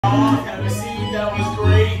off, have a seat. That was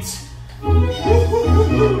great.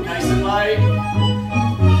 Nice and light.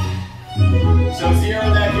 So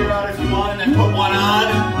zero that gear out if you want, and then put one on.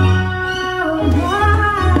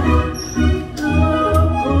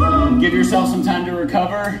 Give yourself some time to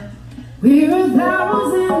recover. We're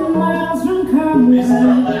 1,000 miles from coming. This is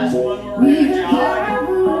our last one where we're going to jog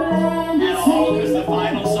at all because the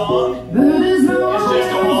final song is just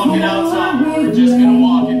a walk it out song. We're just going to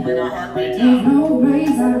walk and bring our heart rate down. No place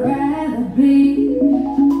I'd rather be.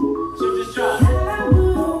 So just jog.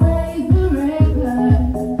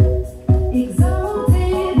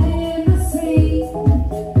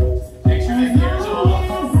 Make sure that gear's off.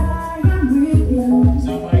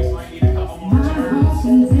 Some bikes might need a couple more turns.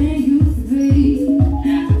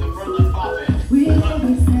 Hands at the front, let's pop it.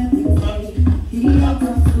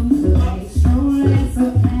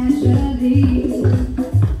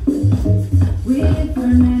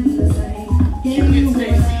 You can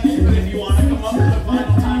stay seated, but if you want to come up with the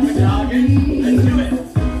final time of jogging, let's do it.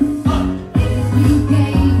 Up.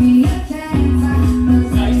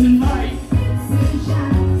 Nice and light.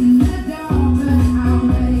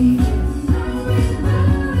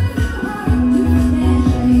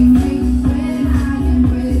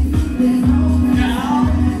 Now,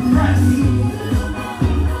 press.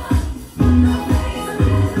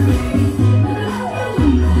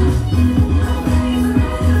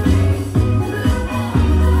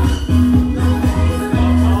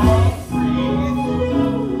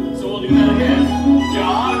 So we'll do that again.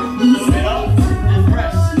 Jog, a little bit up, and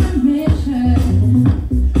press.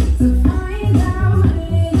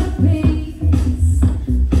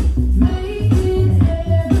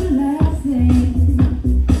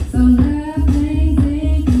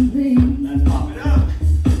 Let's pop it up.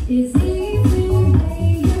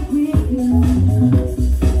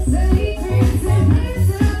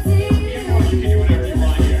 You can do whatever you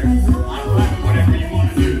want here. I'm fine with whatever you want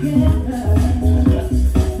to do.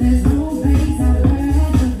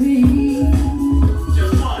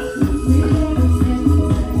 Just one.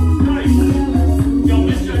 Nice. Don't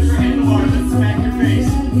misjudge your handlebars and smack your face.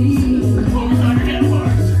 Focus on your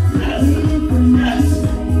handlebars. Yes. Yes.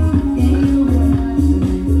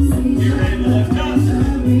 Get ready to lift up.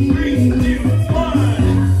 3, 2, 1.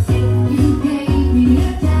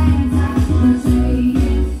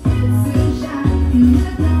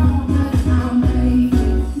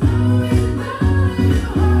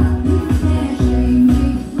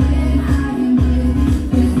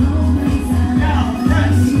 Now,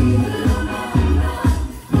 press.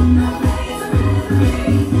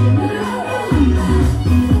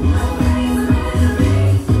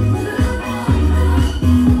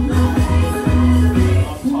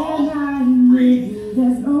 Up tall. Breathe.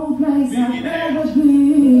 There's no place Big I'd it rather out. be.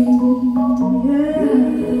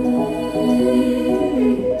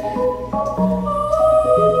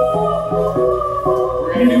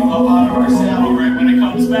 We're going to do up out of our saddle right when it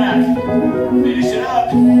comes back. Finish it up.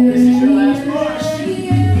 This is your last push.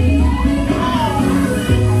 Come on.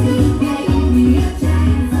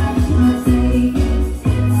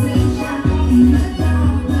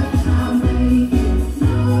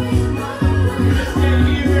 You're going to stay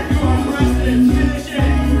here and do our presidents. Finish it.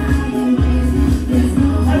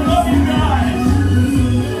 I love you guys.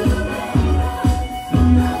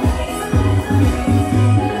 Now.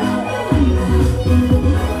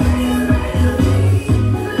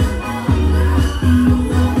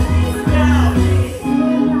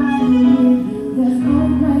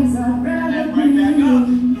 And right back up.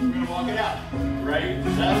 We're going to walk it out. Right,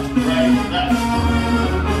 left, right, left.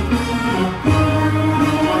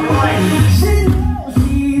 On the right. She knows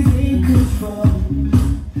she's in control.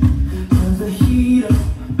 Turns the heat up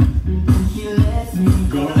and she lets me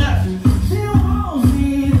Go go. left. She wants me,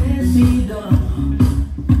 then she don't.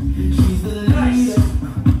 She's the leader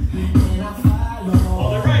and I follow.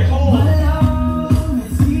 Hold it right, hold. My love,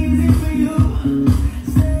 it's easy for you.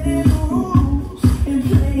 Setting the rules and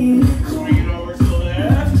playing it cool. Swing it over to the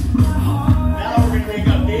left. My heart Now we're going to make a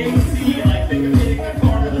big C, like think of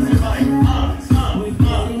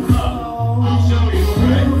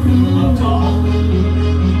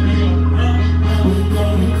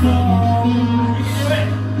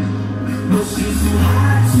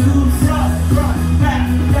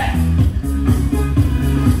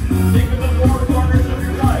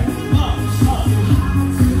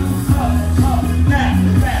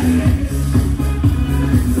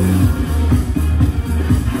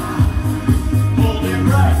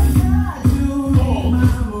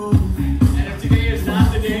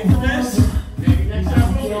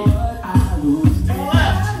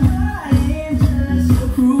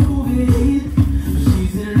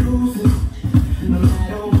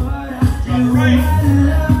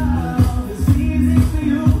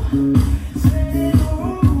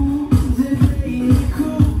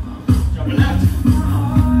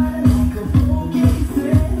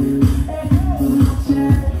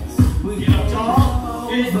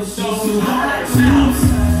it so hard now.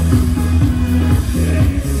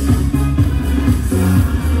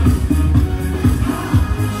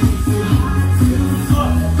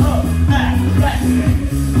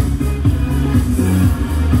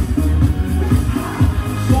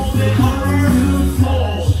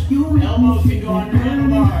 Elbows can go on your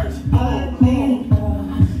handlebars.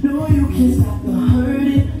 No, you can't stop the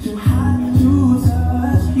hurting. Too hot to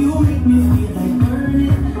touch. You make me feel like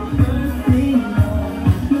burning.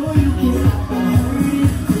 No, you can't stop the hurting.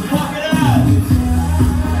 Walk it out.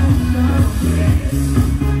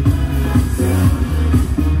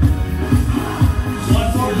 One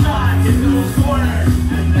more time. Get to those corners,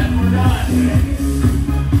 and then we're done.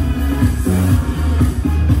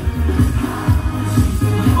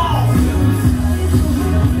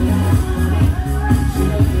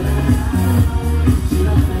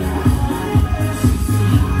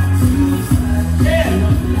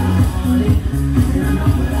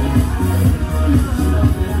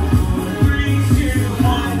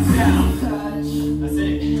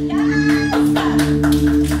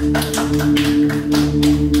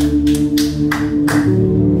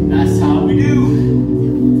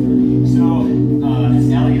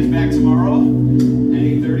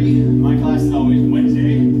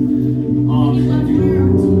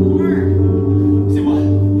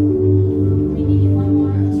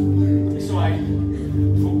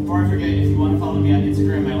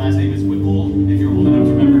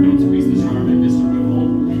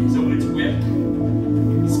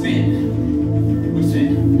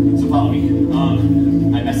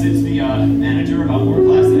 I messaged the manager about more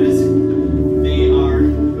classes. They are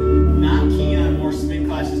not keen on more spin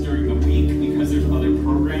classes during the week because there's other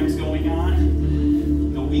programs going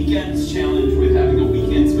on. The weekend's challenge with having a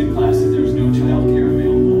weekend spin class is there's no childcare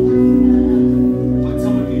available. But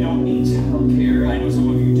some of you don't need childcare. I know some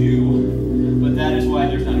of you do. But that is why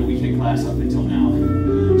there's not a weekend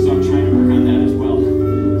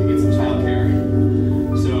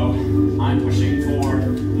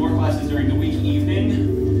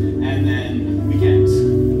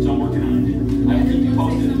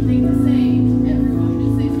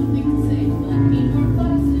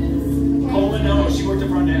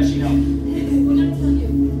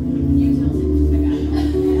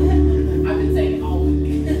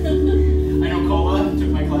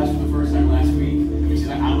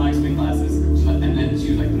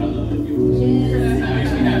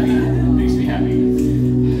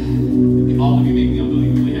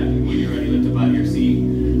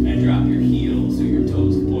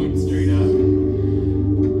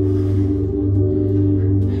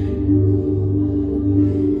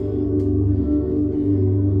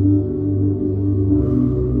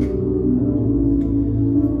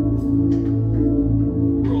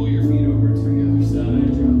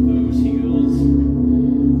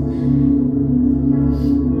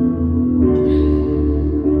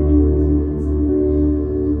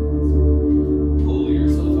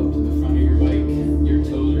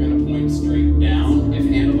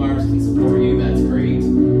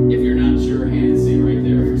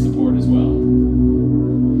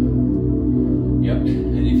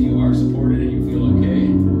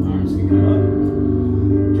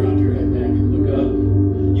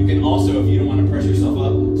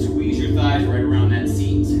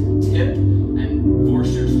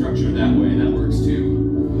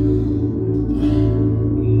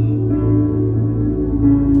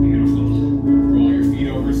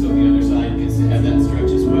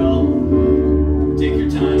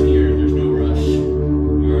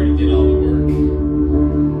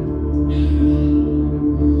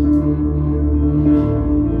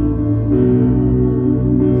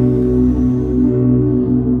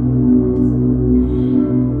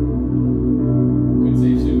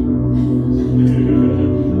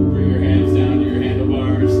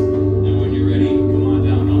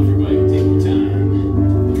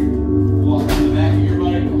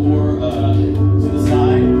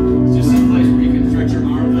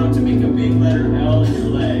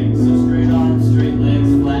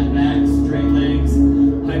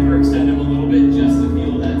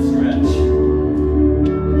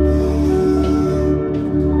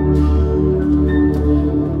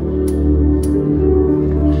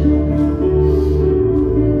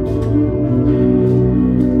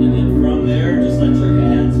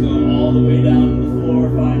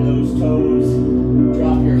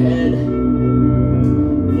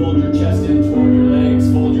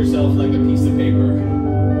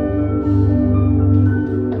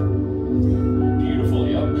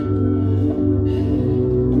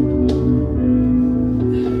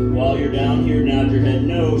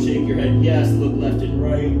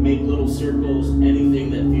little circles, anything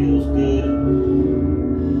that feels good.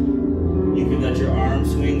 You can let your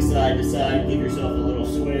arms swing side to side, give yourself a little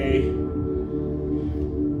sway.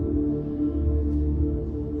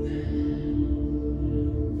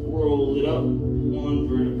 Roll it up, one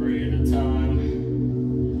vertebrae at a time.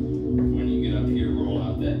 When you get up here, roll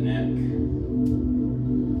out that neck.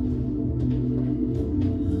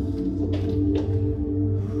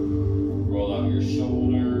 Roll out your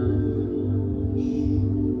shoulders.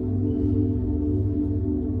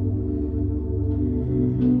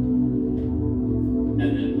 And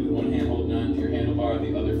then with one hand holding on to your handlebar,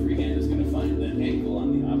 the other free hand is going to find that ankle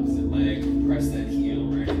on the opposite leg. Press that heel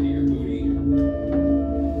right into your booty.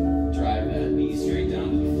 Drive that knee straight down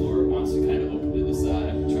to the floor. It wants to kind of open to the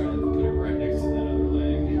side. Try to put it right next to that other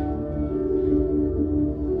leg.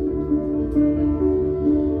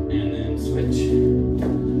 And then switch.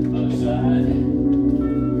 Other side.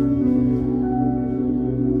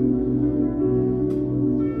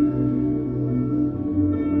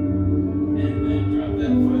 And then drop that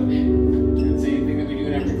foot. And same thing that we do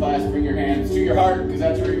in every class. Bring your hands to your heart, because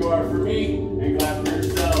that's where you are for me. And clap for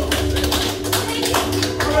yourself.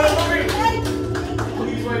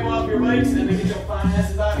 Please wipe off your bikes and then get your fine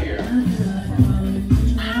asses out of here.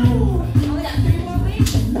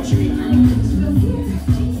 What you mean?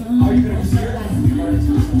 Are you gonna steer?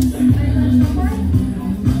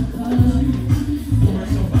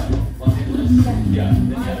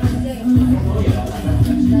 Yeah.